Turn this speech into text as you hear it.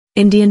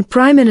Indian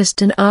Prime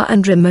Minister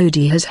Narendra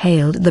Modi has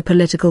hailed the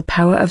political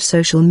power of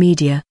social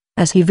media,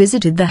 as he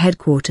visited the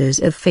headquarters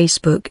of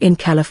Facebook in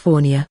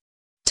California.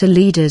 To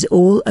leaders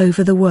all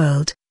over the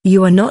world,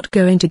 "You are not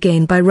going to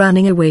gain by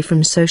running away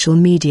from social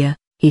media,"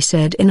 he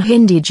said in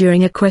Hindi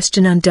during a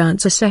question and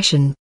answer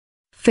session.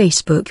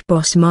 Facebook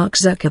boss Mark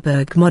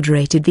Zuckerberg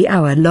moderated the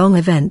hour-long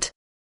event.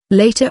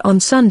 Later on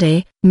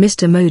Sunday,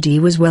 Mr. Modi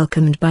was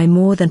welcomed by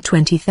more than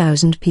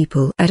 20,000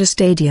 people at a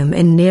stadium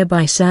in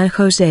nearby San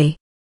Jose.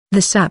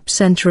 The SAP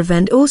Center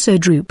event also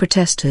drew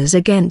protesters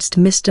against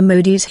Mr.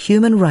 Modi's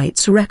human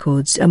rights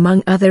records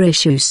among other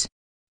issues.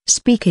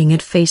 Speaking at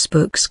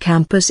Facebook's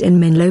campus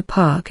in Menlo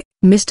Park,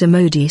 Mr.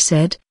 Modi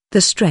said,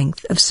 "The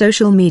strength of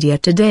social media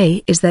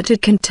today is that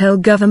it can tell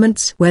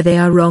governments where they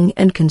are wrong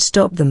and can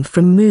stop them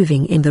from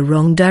moving in the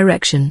wrong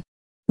direction.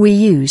 We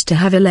used to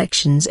have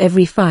elections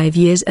every 5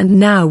 years and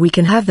now we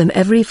can have them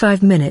every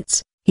 5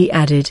 minutes, he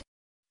added.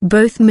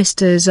 Both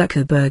Mr.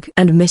 Zuckerberg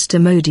and Mr.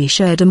 Modi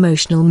shared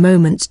emotional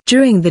moments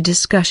during the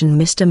discussion.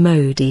 Mr.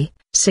 Modi,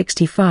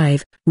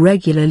 65,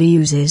 regularly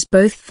uses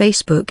both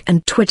Facebook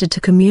and Twitter to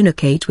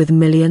communicate with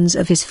millions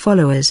of his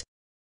followers.